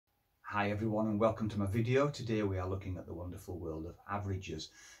Hi everyone and welcome to my video. Today we are looking at the wonderful world of averages.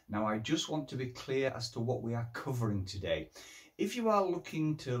 Now I just want to be clear as to what we are covering today. If you are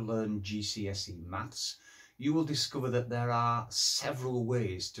looking to learn GCSE maths, you will discover that there are several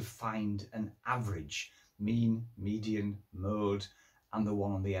ways to find an average: mean, median, mode, and the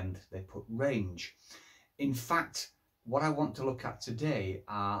one on the end they put range. In fact, what I want to look at today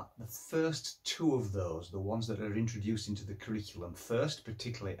are the first two of those, the ones that are introduced into the curriculum first,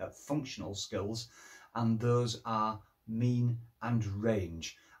 particularly at functional skills, and those are mean and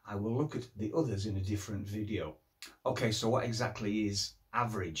range. I will look at the others in a different video. Okay, so what exactly is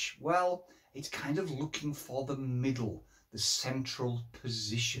average? Well, it's kind of looking for the middle, the central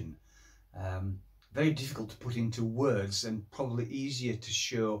position. Very difficult to put into words and probably easier to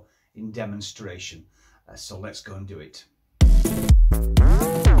show in demonstration. So let's go and do it.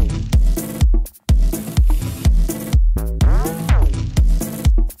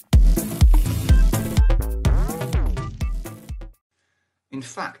 In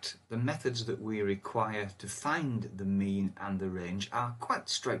fact, the methods that we require to find the mean and the range are quite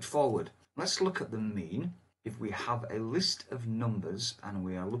straightforward. Let's look at the mean. If we have a list of numbers and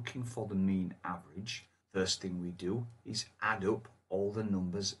we are looking for the mean average, first thing we do is add up all the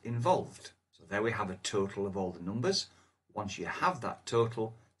numbers involved. So there we have a total of all the numbers. Once you have that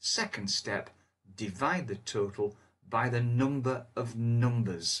total, second step, divide the total by the number of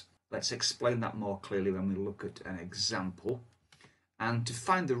numbers. Let's explain that more clearly when we look at an example. And to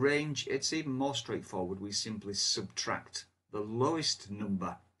find the range, it's even more straightforward. We simply subtract the lowest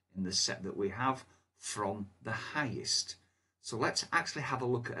number in the set that we have from the highest. So let's actually have a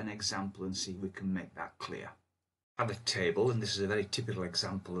look at an example and see if we can make that clear. I have a table, and this is a very typical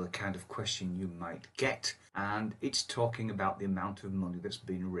example of the kind of question you might get, and it's talking about the amount of money that's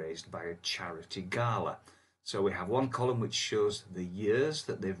been raised by a charity gala. So we have one column which shows the years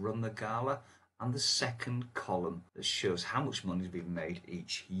that they've run the gala, and the second column that shows how much money has been made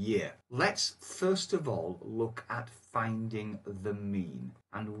each year. Let's first of all look at finding the mean,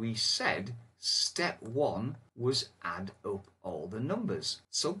 and we said step one was add up all the numbers.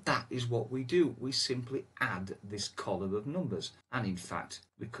 So that is what we do. We simply add this column of numbers, and in fact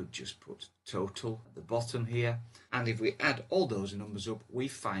we could just put total at the bottom here, and if we add all those numbers up we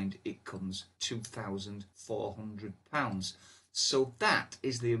find it comes £2,400. So that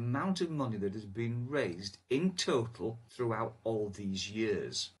is the amount of money that has been raised in total throughout all these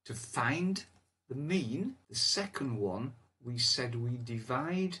years. To find the mean, the second one, we said we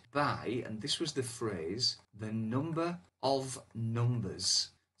divide by, and this was the phrase, the number of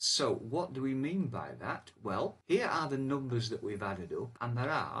numbers. So what do we mean by that? Well, here are the numbers that we've added up, and there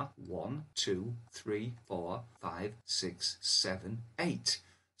are 1, 2, 3, 4, 5, 6, 7, 8.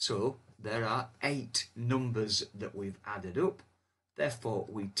 So there are 8 numbers that we've added up. Therefore,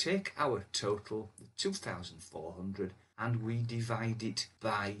 we take our total, the 2,400, and we divide it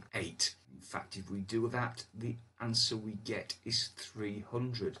by 8. In fact, if we do that, the answer we get is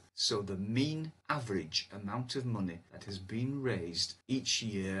 300. So the mean average amount of money that has been raised each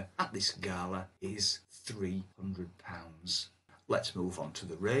year at this gala is £300. Let's move on to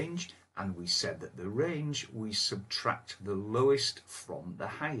the range. And we said that the range, we subtract the lowest from the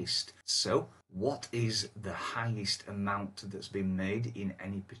highest. So what is the highest amount that's been made in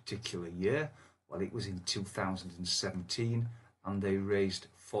any particular year? Well, it was in 2017 and they raised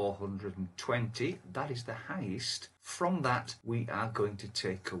 420. That is the highest. From that, we are going to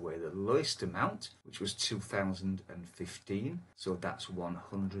take away the lowest amount, which was 2015. So that's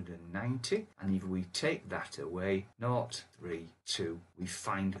 190. And if we take that away, 0, 3, 2, we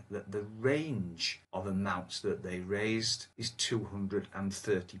find that the range of amounts that they raised is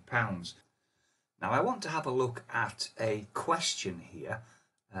 £230. Now, I want to have a look at a question here.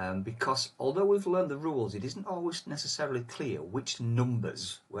 Because although we've learned the rules, it isn't always necessarily clear which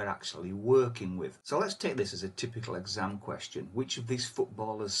numbers we're actually working with. So let's take this as a typical exam question. Which of these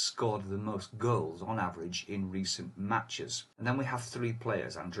footballers scored the most goals on average in recent matches? And then we have 3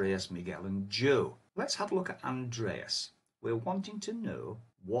 players, Andreas, Miguel and Joe. Let's have a look at Andreas. We're wanting to know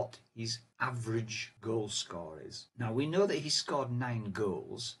what his average goal score is. Now we know that he scored 9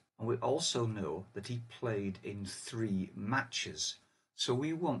 goals, and we also know that he played in 3 matches. So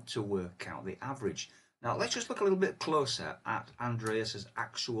we want to work out the average. Now let's just look a little bit closer at Andreas's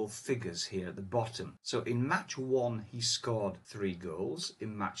actual figures here at the bottom. So in match 1 he scored 3 goals,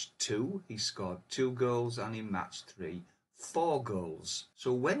 in match 2 he scored 2 goals, and in match 3 4 goals.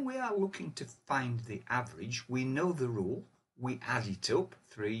 So when we are looking to find the average, we know the rule. We add it up.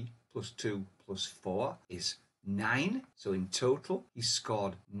 3 plus 2 plus 4 is 9. So in total he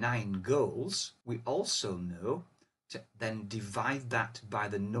scored 9 goals. We also know then divide that by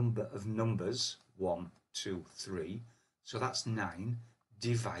the number of numbers, 1, 2, 3. So that's 9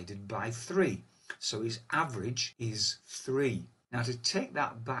 divided by 3. So his average is 3. Now to take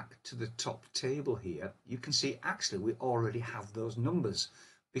that back to the top table here, you can see actually we already have those numbers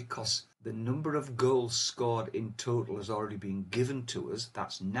because the number of goals scored in total has already been given to us,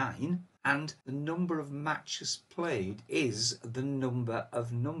 that's 9, and the number of matches played is the number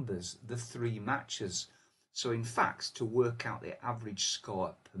of numbers, the 3 matches. So in fact, to work out the average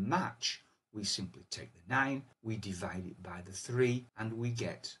score per match, we simply take the 9, we divide it by the 3, and we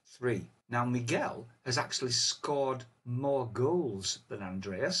get 3. Now Miguel has actually scored more goals than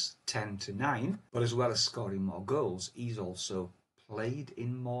Andreas, 10 to 9, but as well as scoring more goals, he's also played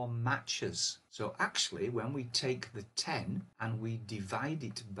in more matches. So actually, when we take the 10 and we divide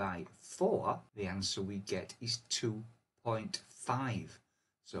it by 4, the answer we get is 2.5.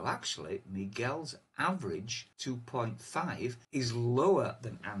 So actually, Miguel's average, 2.5, is lower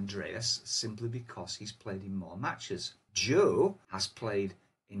than Andreas simply because he's played in more matches. Joe has played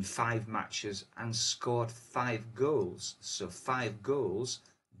in 5 matches and scored 5 goals. So 5 goals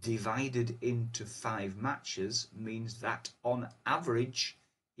divided into 5 matches means that on average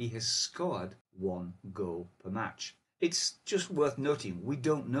he has scored 1 goal per match. It's just worth noting we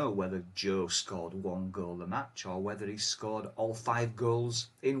don't know whether Joe scored 1 goal a match or whether he scored all 5 goals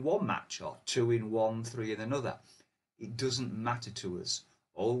in one match or 2 in one, 3 in another. It doesn't matter to us.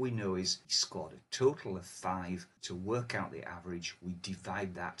 All we know is he scored a total of 5. To work out the average, we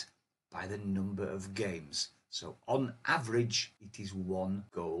divide that by the number of games. So on average, it is 1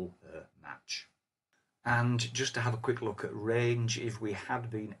 goal per match. And just to have a quick look at range, if we had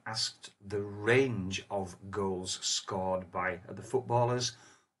been asked the range of goals scored by the footballers,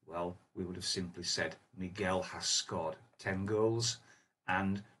 well, we would have simply said Miguel has scored 10 goals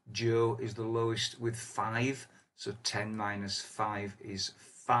and Joe is the lowest with 5. So 10 minus 5 is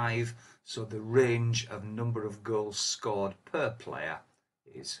 5. So the range of number of goals scored per player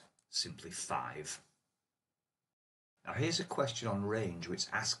is simply 5. Now here's a question on range which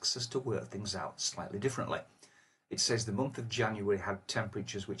asks us to work things out slightly differently. It says the month of January had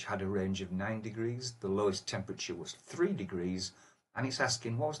temperatures which had a range of 9 degrees, the lowest temperature was 3 degrees, and it's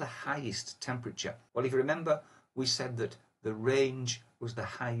asking what was the highest temperature. Well, if you remember, we said that the range was the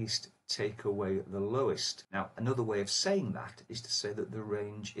highest, take away the lowest. Now another way of saying that is to say that the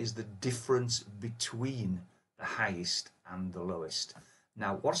range is the difference between the highest and the lowest.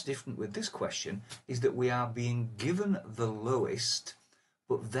 Now, what's different with this question is that we are being given the lowest,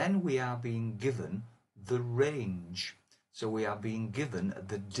 but then we are being given the range. So we are being given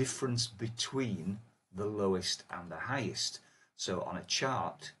the difference between the lowest and the highest. So on a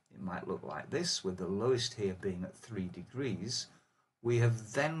chart, it might look like this, with the lowest here being at 3 degrees. We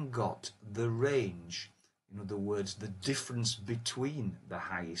have then got the range. In other words, the difference between the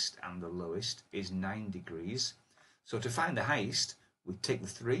highest and the lowest is 9 degrees. So to find the highest, we take the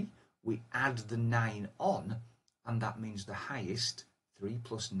 3, we add the 9 on, and that means the highest, 3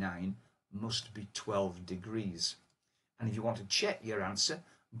 plus 9, must be 12 degrees. And if you want to check your answer,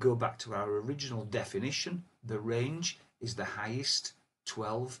 go back to our original definition. The range is the highest,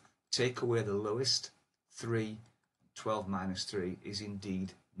 12, take away the lowest, 3, 12 minus 3 is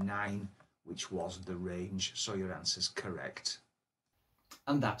indeed 9, which was the range, so your answer's correct.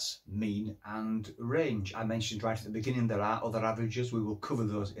 And that's mean and range. I mentioned right at the beginning there are other averages. We will cover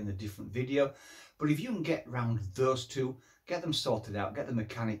those in a different video. But if you can get around those two, get them sorted out, get the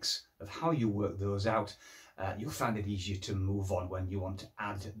mechanics of how you work those out, you'll find it easier to move on when you want to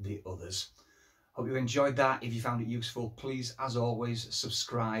add the others. Hope you enjoyed that. If you found it useful, please, as always,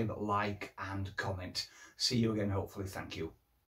 subscribe, like and comment. See you again, hopefully. Thank you.